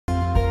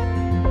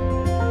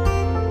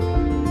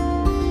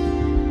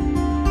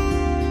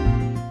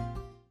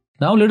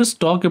Now let us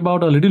talk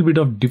about a little bit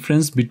of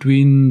difference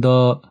between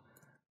the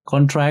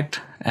contract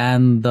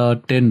and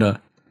the tender.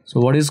 So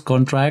what is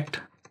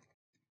contract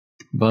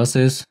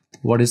versus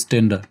what is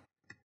tender?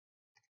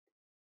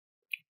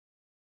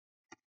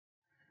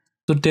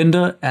 So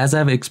tender, as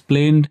I've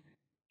explained,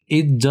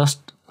 is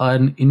just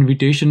an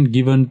invitation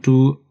given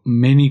to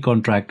many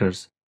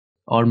contractors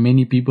or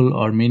many people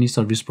or many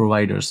service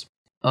providers.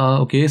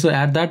 Okay, so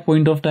at that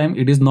point of time,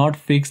 it is not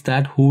fixed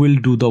that who will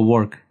do the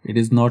work. It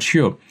is not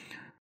sure.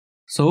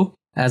 So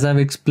as I've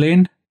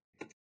explained,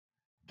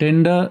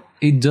 tender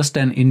is just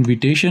an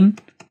invitation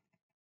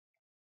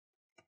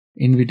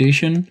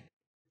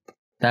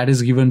that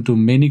is given to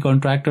many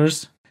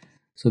contractors.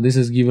 So this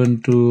is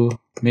given to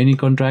many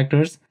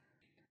contractors,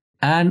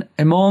 and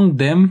among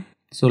them,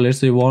 so let's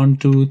say 1,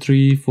 2,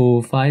 3,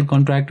 4, 5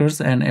 contractors,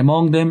 and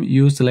among them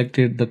you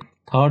selected the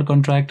third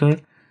contractor.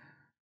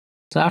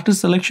 So after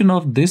selection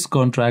of this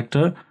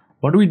contractor,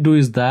 what we do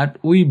is that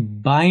we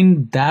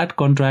bind that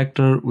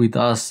contractor with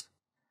us.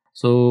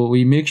 So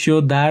we make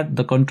sure that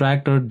the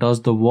contractor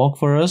does the work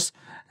for us,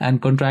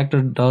 and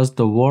contractor does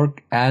the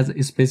work as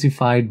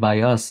specified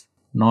by us,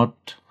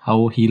 not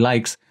how he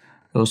likes.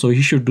 So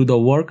he should do the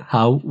work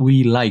how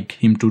we like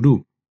him to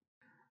do.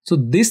 So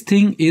this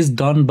thing is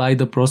done by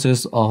the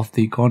process of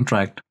the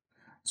contract.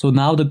 So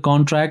now the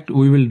contract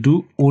we will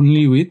do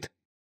only with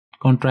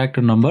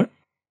contractor number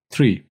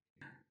 3.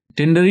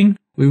 Tendering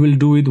we will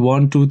do with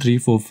 1, 2, 3,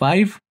 4,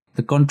 5.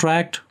 The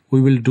contract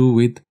we will do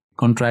with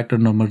contractor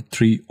number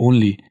 3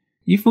 only.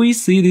 If we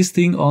see this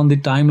thing on the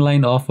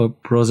timeline of a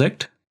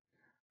project,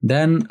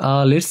 then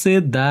let's say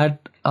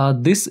that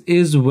this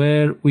is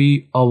where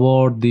we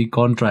award the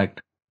contract.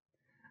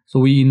 So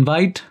we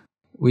invite,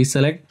 we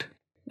select,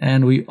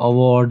 and we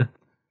award,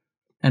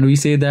 and we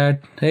say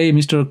that, hey,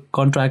 Mr.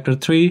 Contractor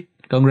 3,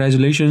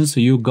 congratulations,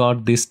 you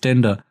got this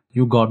tender,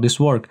 you got this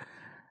work.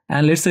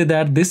 And let's say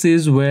that this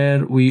is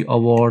where we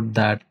award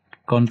that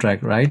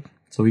contract, right?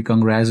 So we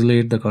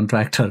congratulate the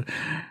contractor.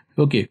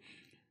 Okay.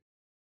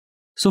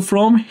 So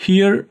from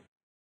here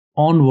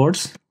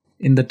onwards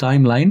in the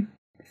timeline,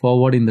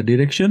 forward in the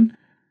direction,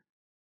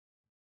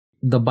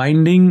 the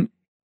binding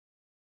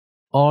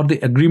or the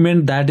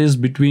agreement that is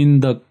between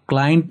the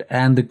client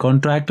and the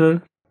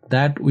contractor,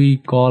 that we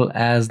call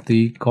as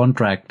the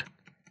contract.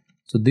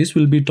 So this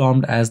will be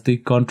termed as the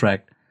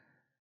contract.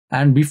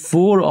 And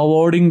before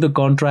awarding the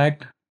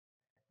contract,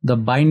 the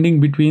binding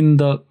between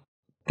the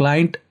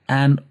client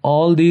and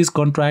all these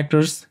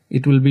contractors,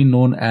 it will be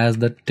known as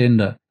the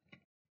tender.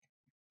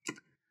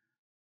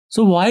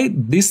 So why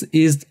this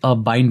is a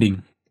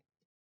binding?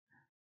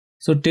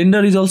 So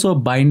tender is also a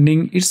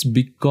binding. It's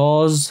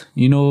because,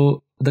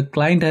 the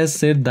client has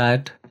said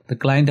that,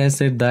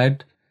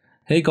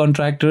 hey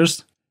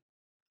contractors,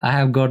 I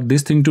have got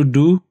this thing to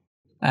do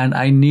and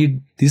I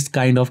need this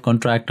kind of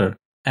contractor.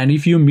 And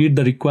if you meet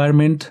the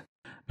requirement,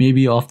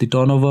 maybe of the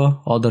turnover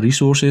or the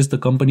resources the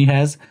company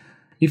has,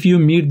 if you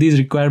meet these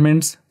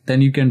requirements, then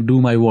you can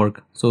do my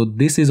work. So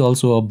this is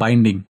also a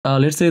binding.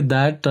 Let's say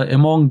that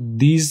among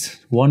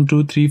these 1,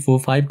 2, 3, 4,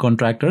 5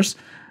 contractors,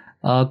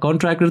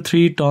 contractor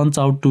 3 turns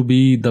out to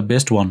be the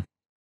best one.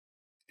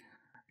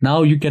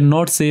 Now you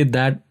cannot say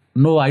that,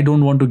 no, I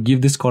don't want to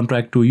give this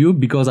contract to you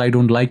because I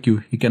don't like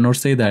you. You cannot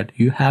say that.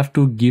 You have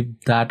to give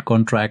that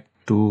contract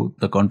to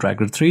the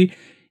contractor 3,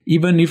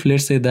 even if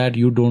let's say that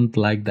you don't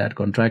like that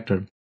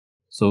contractor.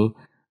 So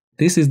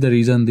this is the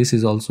reason this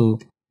is also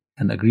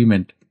an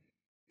agreement.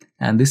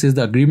 And this is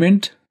the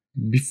agreement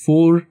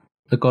before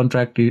the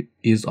contract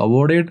is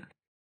awarded.